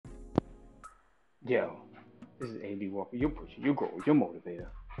Yo, this is AB Walker, your pusher, your grower, your motivator,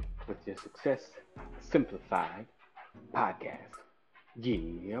 with your Success Simplified podcast.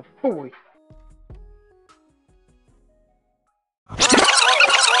 Yeah, boy.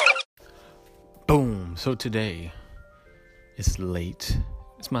 Boom. So today, it's late.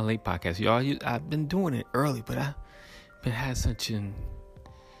 It's my late podcast, y'all. I've been doing it early, but I've been had such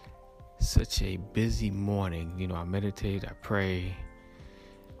a busy morning. You know, I meditate, I pray,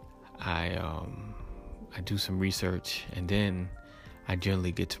 I do some research, and then I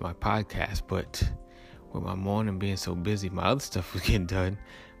generally get to my podcast. But with my morning being so busy, my other stuff was getting done,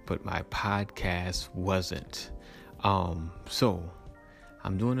 but my podcast wasn't. So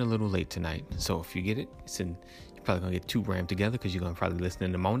I'm doing it a little late tonight. So if you get it, you're probably gonna get two rammed together because you're gonna probably listen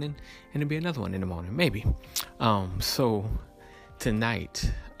in the morning, and there'll be another one in the morning, maybe. So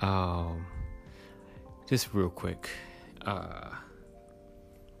tonight, just real quick,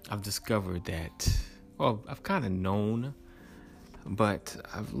 I've discovered that, well, I've kind of known, but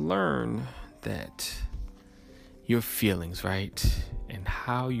I've learned that your feelings, right, and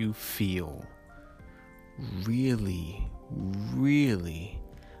how you feel really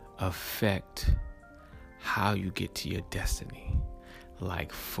affect how you get to your destiny.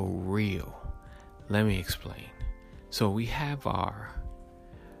 Like, for real. Let me explain. So we have our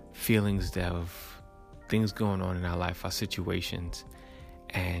feelings of things going on in our life, our situations,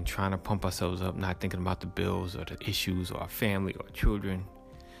 and trying to pump ourselves up, not thinking about the bills or the issues or our family or children.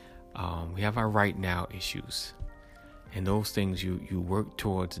 We have our right now issues, and those things you work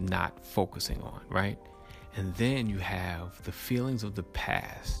towards not focusing on, right? And then you have the feelings of the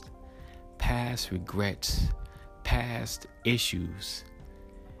past regrets, past issues,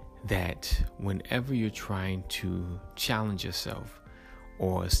 that whenever you're trying to challenge yourself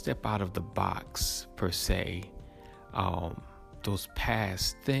or step out of the box per se, those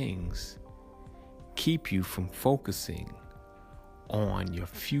past things keep you from focusing on your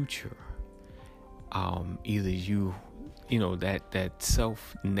future. Either you know, that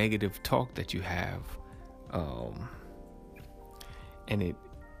self-negative talk that you have, and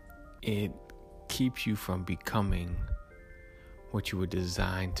it keeps you from becoming what you were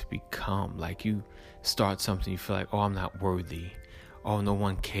designed to become. Like, you start something, you feel like, oh, I'm not worthy. Oh, no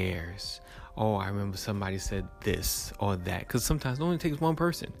one cares. Oh, I remember somebody said this or that. Because sometimes it only takes one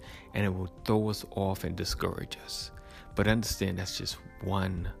person, and it will throw us off and discourage us. But understand, that's just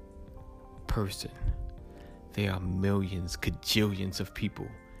one person. There are millions, gajillions of people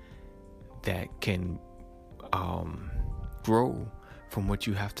that can grow from what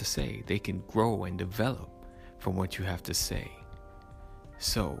you have to say. They can grow and develop from what you have to say.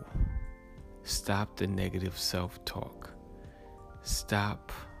 So, stop the negative self-talk.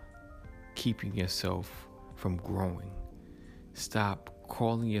 Stop keeping yourself from growing. Stop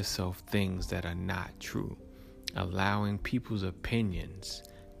calling yourself things that are not true. Allowing people's opinions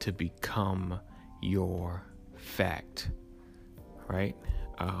to become your fact. Right?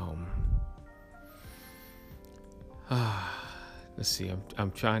 Let's see.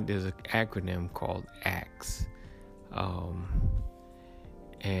 I'm trying. There's an acronym called ACTS,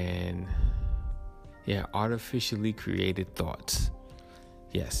 and yeah, artificially created thoughts.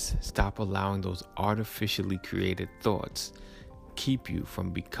 Yes, stop allowing those artificially created thoughts keep you from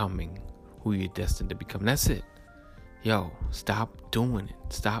becoming who you're destined to become. That's it. Yo, stop doing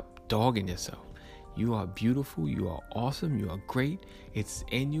it. Stop dogging yourself. You are beautiful. You are awesome. You are great. It's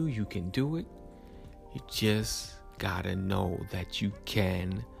in you. You can do it. You just gotta know that you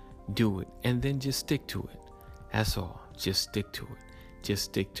can do it, and then just stick to it. That's all. Just stick to it. Just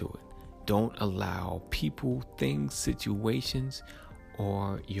stick to it. Don't allow people, things, situations,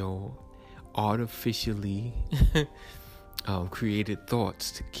 or your artificially created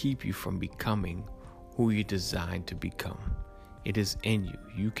thoughts to keep you from becoming who you're designed to become. It is in you.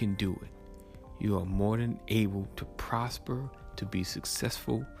 You can do it. You are more than able to prosper, to be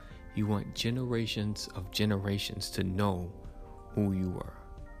successful. You want generations of generations to know who you were.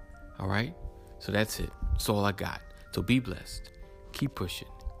 All right? So that's it. That's all I got. So be blessed. Keep pushing.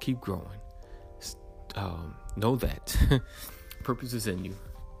 Keep growing. Know that purpose is in you.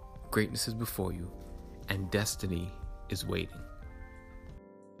 Greatness is before you. And destiny is waiting.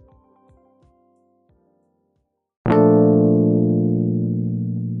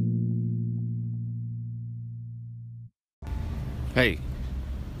 Hey.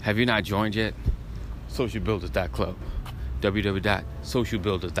 Have you not joined yet? Socialbuilders.club.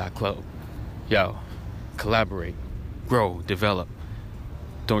 www.socialbuilders.club. Yo, collaborate, grow, develop.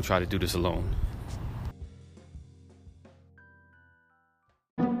 Don't try to do this alone.